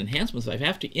 controls and enhancements I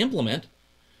have to implement.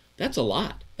 That's a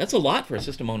lot. That's a lot for a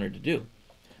system owner to do.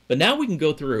 But now we can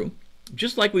go through,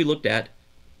 just like we looked at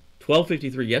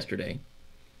 1253 yesterday.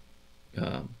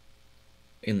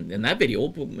 In that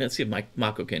video, let's see if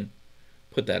Mako can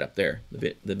put that up there,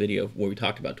 the video where we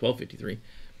talked about 1253.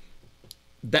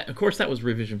 That, of course, that was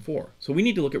revision 4. So we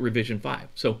need to look at revision 5.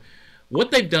 So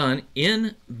what they've done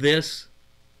in this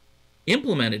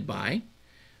implemented by,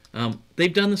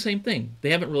 they've done the same thing. They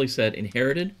haven't really said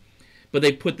inherited, but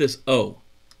they put this O,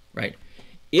 right?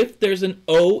 If there's an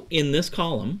O in this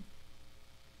column,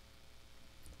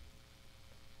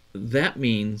 that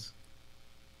means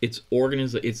it's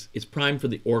primed for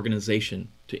the organization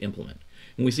to implement.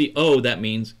 When we see O, that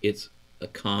means it's a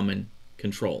common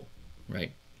control,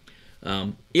 right?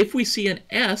 If we see an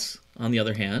S, on the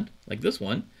other hand, like this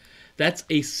one, that's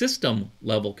a system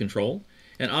level control.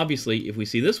 And obviously, if we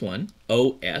see this one,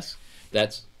 OS,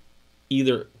 that's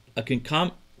either a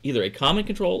common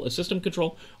control, a system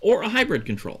control, or a hybrid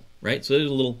control, right? So there's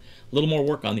a little more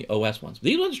work on the OS ones.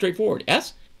 These ones are straightforward.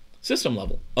 S, system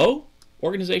level. O,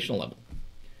 organizational level.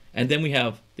 And then we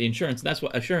have the assurance. That's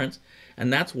what assurance,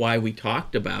 and that's why we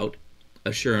talked about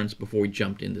assurance before we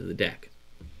jumped into the deck.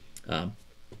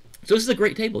 So this is a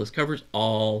great table. This covers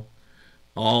all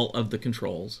of the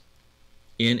controls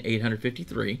in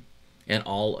 853 and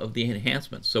all of the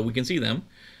enhancements. So we can see them.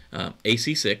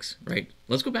 AC6, right?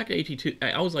 Let's go back to AT2.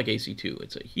 I always like AC2.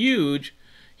 It's a huge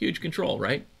control,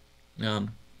 right?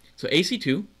 So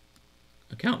AC2,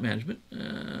 account management,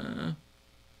 and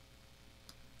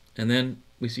then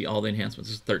we see all the enhancements.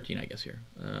 This is 13, I guess, here.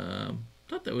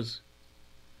 Thought that was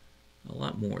a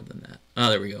lot more than that. Oh,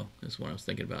 there we go. That's what I was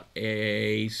thinking about.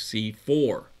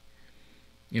 AC4,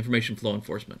 information flow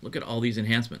enforcement. Look at all these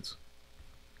enhancements.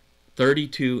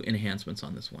 32 enhancements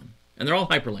on this one. And they're all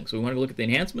hyperlinked. So we want to look at the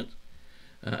enhancements.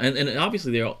 And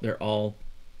obviously they're all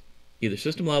either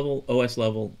system level, OS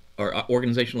level, or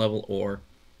organization level, or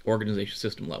organization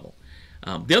system level.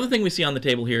 The other thing we see on the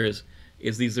table here is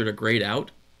these that are grayed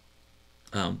out.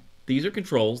 These are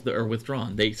controls that are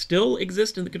withdrawn. They still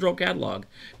exist in the control catalog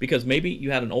because maybe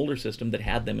you had an older system that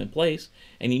had them in place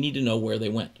and you need to know where they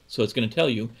went. So it's going to tell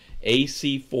you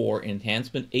AC4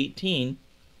 enhancement 18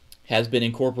 has been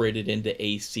incorporated into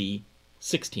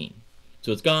AC16.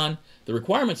 So it's gone. The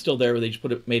requirement's still there, but they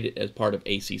just made it as part of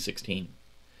AC16.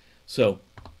 So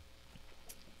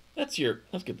let's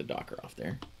get the Docker off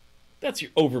there. That's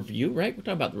your overview, right? We're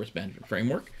talking about the risk management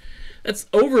framework. That's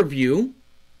overview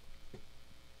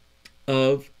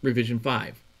of revision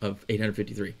 5 of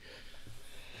 853.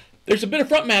 There's a bit of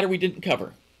front matter we didn't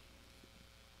cover.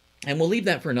 And we'll leave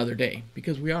that for another day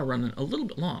because we are running a little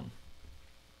bit long.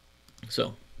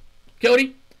 So,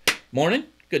 Cody, morning.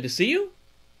 Good to see you.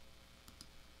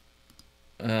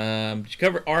 Did you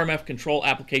cover RMF control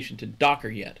application to Docker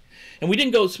yet? And we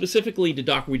didn't go specifically to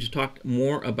Docker. We just talked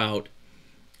more about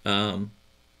the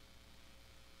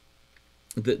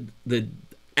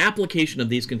application of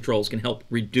these controls can help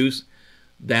reduce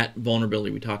that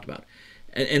vulnerability we talked about.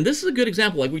 And this is a good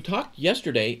example. Like we talked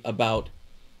yesterday about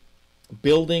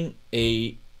building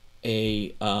a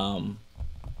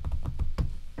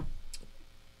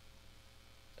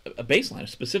baseline, a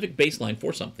specific baseline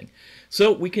for something.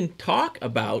 So we can talk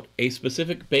about a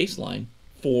specific baseline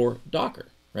for Docker,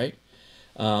 right?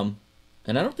 And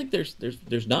I don't think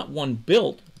there's not one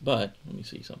built, but let me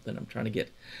see something. I'm trying to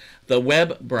get the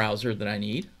web browser that I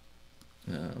need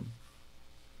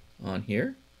on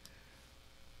here.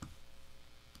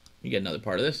 You get another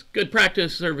part of this. Good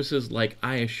practice services like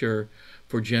iAssure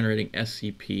for generating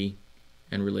SCP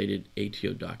and related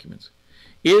ATO documents.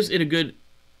 Is it a good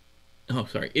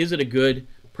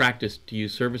practice to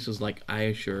use services like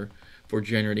iAssure for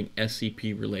generating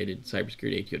SCP related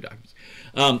cybersecurity ATO documents?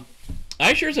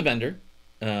 iAssure is a vendor.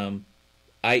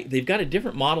 They've got a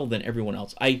different model than everyone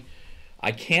else. I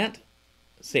can't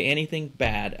say anything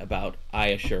bad about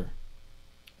iAssure.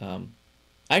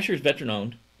 iAssure is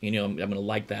veteran-owned. You know, I'm going to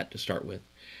like that to start with.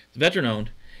 It's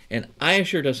veteran-owned, and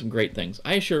iAssure does some great things.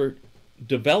 iAssure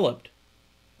developed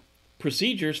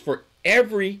procedures for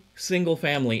every single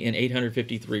family in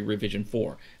 853 revision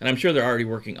 4, and I'm sure they're already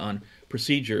working on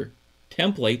procedure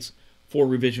templates for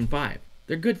revision 5.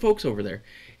 They're good folks over there,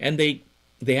 and they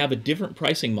have a different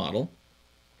pricing model.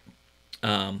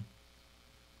 They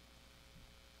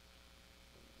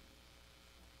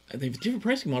have a different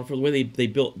pricing model for the way they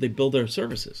build their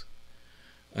services.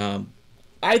 I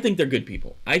think they're good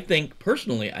people. I think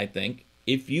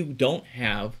if you don't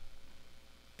have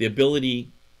the ability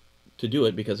to do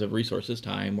it because of resources,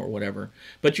 time, or whatever,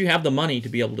 but you have the money to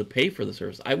be able to pay for the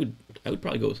service, I would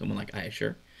probably go with someone like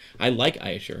iAssure. I like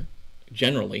iAssure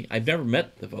generally. I've never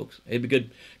met the folks. It'd be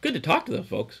good to talk to the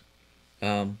folks.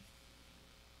 iAssure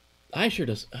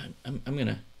does. I'm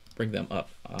gonna bring them up.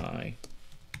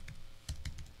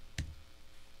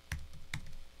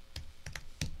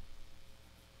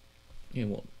 And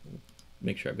we'll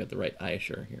make sure I've got the right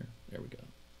iAssure here. There we go.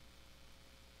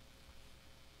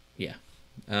 Yeah.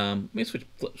 Let me switch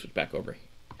back over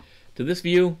to this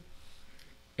view,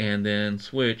 and then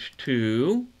switch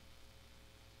to.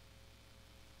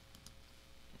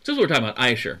 This is what we're talking about,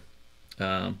 iAssure.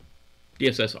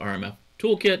 DSS RMF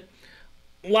toolkit.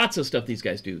 Lots of stuff these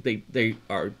guys do. They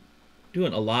are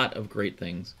doing a lot of great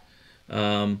things.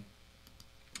 I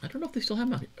don't know if they still have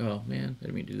them out here. Oh man, I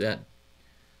didn't mean to do that.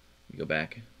 Let me go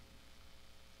back.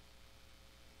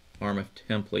 RMF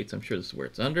templates. I'm sure this is where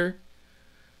it's under.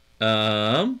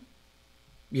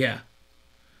 Yeah.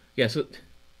 So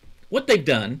what they've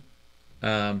done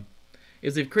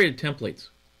is they've created templates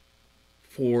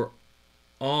for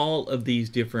all of these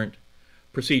different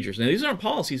procedures. Now these aren't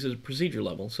policies at a procedure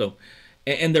level, so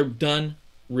and they're done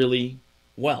really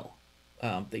well.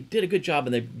 They did a good job,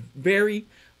 and they're very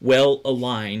well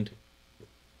aligned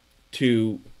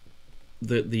to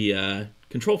the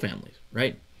control families,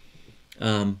 right?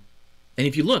 And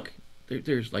if you look,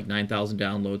 there's like 9,000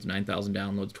 downloads, 9,000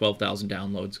 downloads, 12,000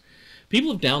 downloads.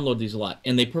 People have downloaded these a lot,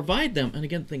 and they provide them. And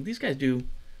again, these guys do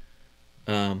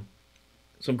some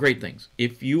great things.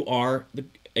 If you are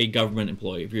a government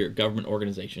employee, if you're a government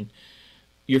organization,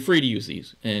 you're free to use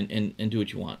these and do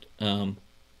what you want.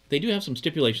 They do have some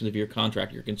stipulations if you're a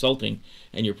contractor, you're consulting,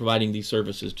 and you're providing these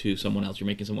services to someone else. You're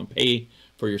making someone pay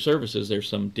for your services. There's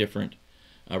some different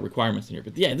requirements in here.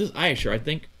 But yeah, this is iAssure. I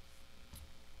think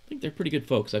they're pretty good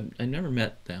folks. I've never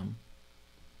met them,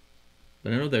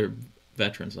 but I know they're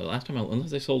veterans. The last time,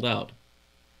 unless they sold out,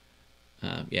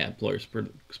 yeah, employers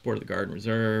support of the Guard and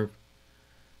Reserve.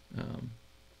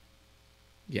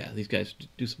 Yeah, these guys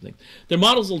do some things. Their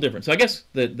model's a little different. So I guess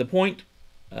the point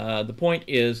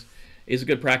is a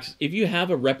good practice. If you have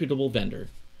a reputable vendor,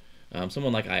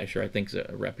 someone like iAssure, I think is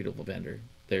a reputable vendor.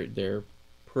 They're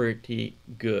pretty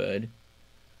good.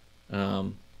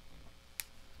 No,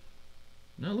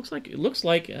 it looks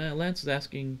like Lance is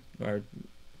asking, or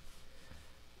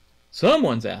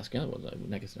someone's asking.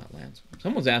 I guess not Lance.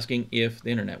 Someone's asking if the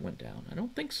internet went down. I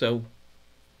don't think so.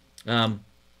 So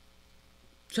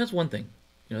that's one thing.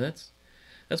 You know,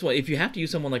 that's why if you have to use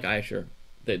someone like iAssure,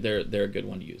 they're a good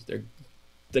one to use.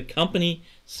 The company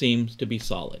seems to be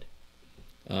solid.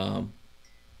 So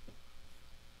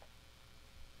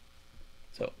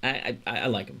I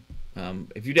like them.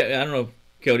 If you, I don't know,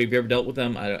 Cody, have you ever dealt with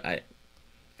them? I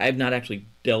have not actually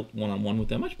dealt one-on-one with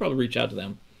them. I should probably reach out to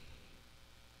them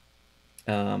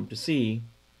to see,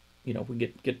 you know, if we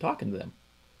get talking to them.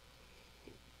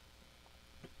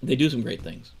 They do some great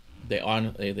things. They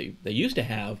used to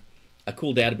have a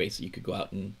cool database that you could go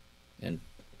out and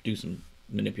do some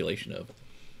manipulation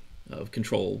of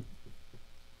controls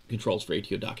for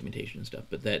ATO documentation and stuff,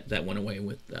 but that went away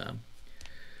with the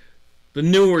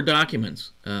newer documents.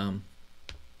 So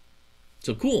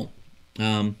cool.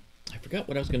 I forgot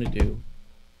what I was going to do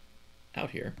out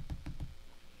here,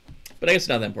 but I guess it's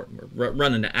not that important. We're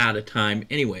running out of time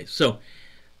anyway. So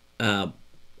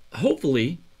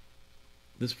hopefully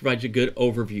this provides you a good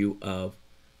overview of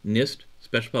NIST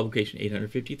Special Publication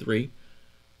 853,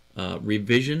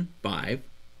 Revision 5.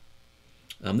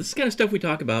 This is the kind of stuff we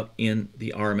talk about in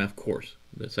the RMF course,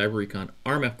 the Cyber-Recon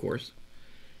RMF course.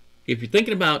 If you're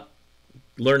thinking about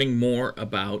learning more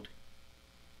about,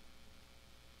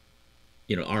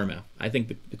 you know, RMF, I think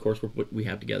the coursework we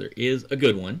have together is a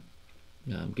good one.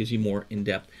 Gives you more in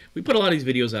depth. We put a lot of these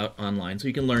videos out online so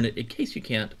you can learn it in case you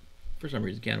can't, for some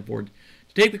reason, can't afford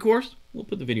to take the course. We'll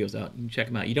put the videos out. You can check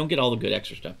them out. You don't get all the good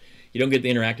extra stuff. You don't get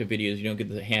the interactive videos. You don't get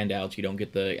the handouts. You don't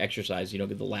get the exercise. You don't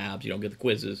get the labs. You don't get the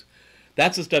quizzes.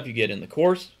 That's the stuff you get in the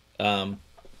course. But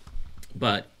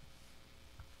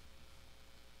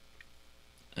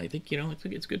I think, you know, it's a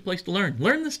good place to learn.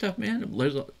 Learn this stuff, man.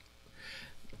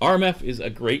 RMF is a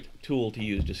great tool to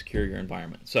use to secure your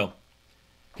environment. So,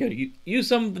 you use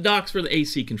some of the docs for the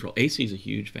AC control. AC is a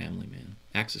huge family, man.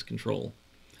 Access control.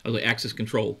 Access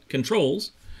control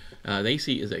controls. The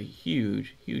AC is a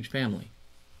huge, huge family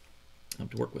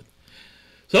to work with.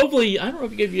 So hopefully, I don't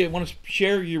know if you want to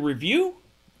share your review,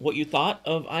 what you thought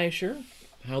of iAssure,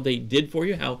 how they did for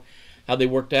you, how they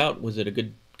worked out. Was it a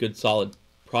good solid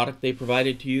product they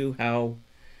provided to you?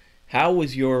 What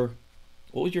was your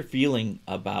feeling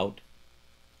about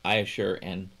iAssure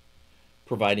and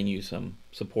providing you some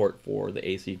support for the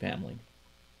AC family?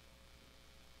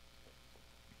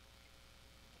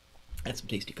 That's some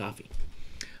tasty coffee.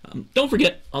 Don't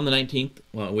forget, on the 19th,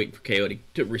 while waiting for Coyote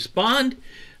to respond,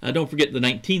 don't forget the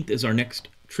 19th is our next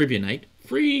trivia night.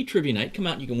 Free trivia night. Come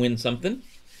out, you can win something.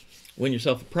 Win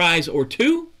yourself a prize or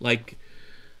two. Like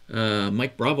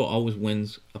Mike Bravo always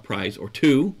wins a prize or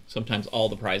two, sometimes all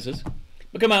the prizes.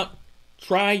 But come out,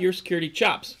 try your security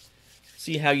chops.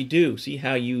 See how you do. See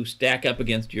how you stack up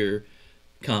against your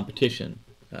competition.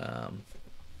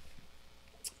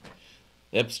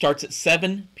 It starts at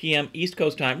 7 p.m. East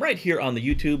Coast time right here on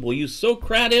the YouTube. We'll use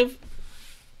Socrative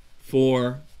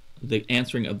for the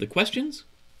answering of the questions.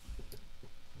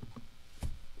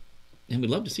 And we'd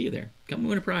love to see you there. Come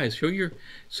win a prize. Show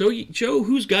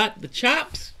who's got the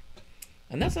chops.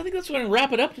 And I think that's going to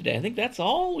wrap it up today. I think that's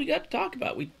all we got to talk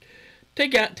about. We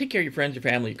take care of your friends, your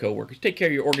family, your coworkers. Take care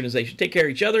of your organization. Take care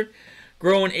of each other.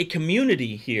 Growing a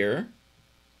community here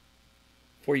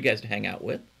for you guys to hang out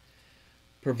with.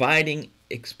 Providing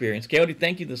experience. Coyote,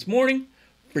 thank you this morning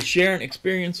for sharing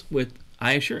experience with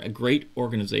iAssure, a great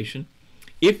organization.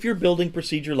 If you're building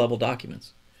procedure level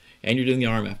documents and you're doing the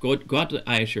RMF, go out to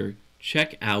iAssure,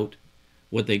 check out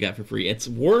what they got for free. It's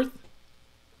worth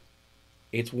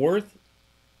just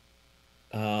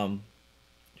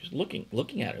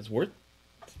looking at it. It's worth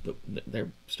their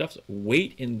stuff's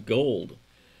weight in gold.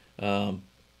 They're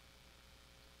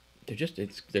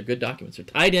good documents. They're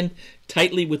tied in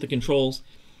tightly with the controls.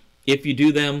 If you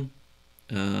do them,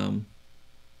 if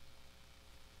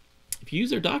you use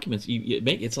their documents,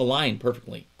 it's aligned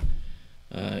perfectly.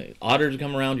 Auditors will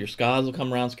come around, your SCAs will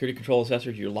come around, security control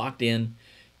assessors. You're locked in.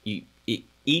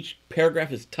 Each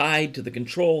paragraph is tied to the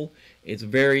control. It's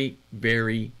very,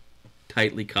 very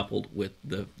tightly coupled with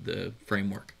the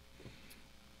framework.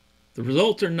 The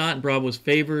results are not in Bravo's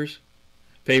favor.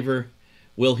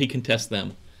 Will he contest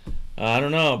them? I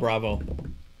don't know, Bravo.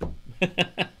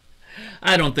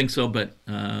 I don't think so, but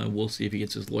we'll see if he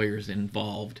gets his lawyers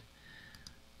involved.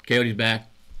 Coyote's back.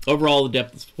 Overall, the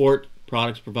depth of support,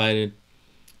 products provided,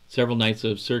 several nights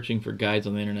of searching for guides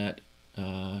on the internet.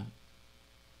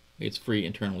 It's free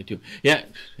internally, too. Yeah,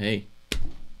 hey.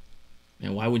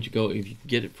 And why would you go if you can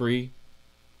get it free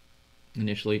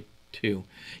initially, too?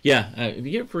 Yeah, if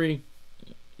you get it free,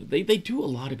 they do a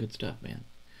lot of good stuff, man.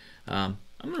 I'm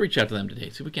going to reach out to them today,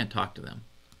 see if we can't talk to them.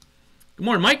 Good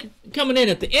morning, Mike. Coming in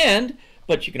at the end,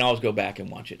 but you can always go back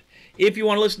and watch it. If you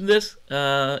want to listen to this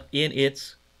in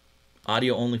its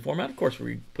audio-only format, of course,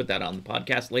 we put that on the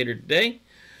podcast later today.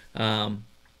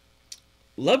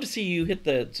 Love to see you hit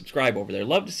the subscribe over there.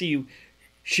 Love to see you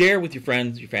share with your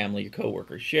friends, your family, your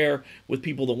coworkers. Share with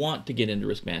people that want to get into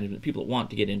risk management, people that want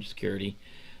to get into security.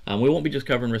 We won't be just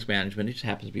covering risk management. It just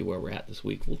happens to be where we're at this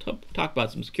week. We'll talk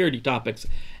about some security topics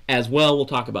as well. We'll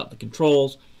talk about the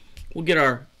controls. We'll get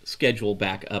our schedule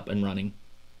back up and running.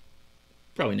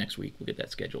 Probably next week we'll get that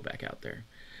schedule back out there.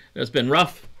 It's been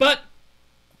rough, but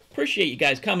appreciate you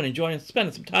guys coming and joining us,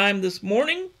 spending some time this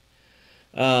morning.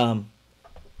 Yeah,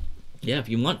 if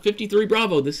you want 53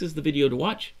 Bravo, this is the video to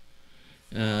watch.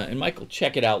 And Michael,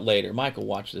 check it out later. Michael,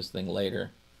 watch this thing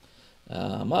later.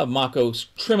 I'll have Mako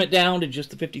trim it down to just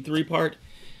the 53 part,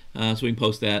 so we can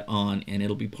post that on, and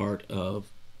it'll be part of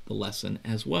the lesson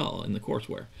as well in the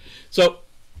courseware. So,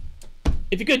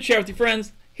 if you could share with your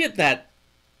friends, hit that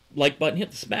like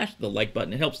button, smash the like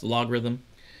button. It helps the logarithm.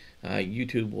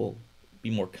 YouTube will be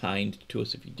more kind to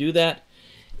us if you do that.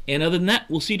 And other than that,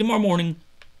 we'll see you tomorrow morning,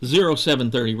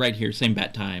 0730, right here, same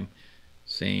bat time,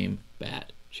 same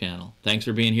bat channel. Thanks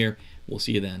for being here. We'll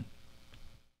see you then.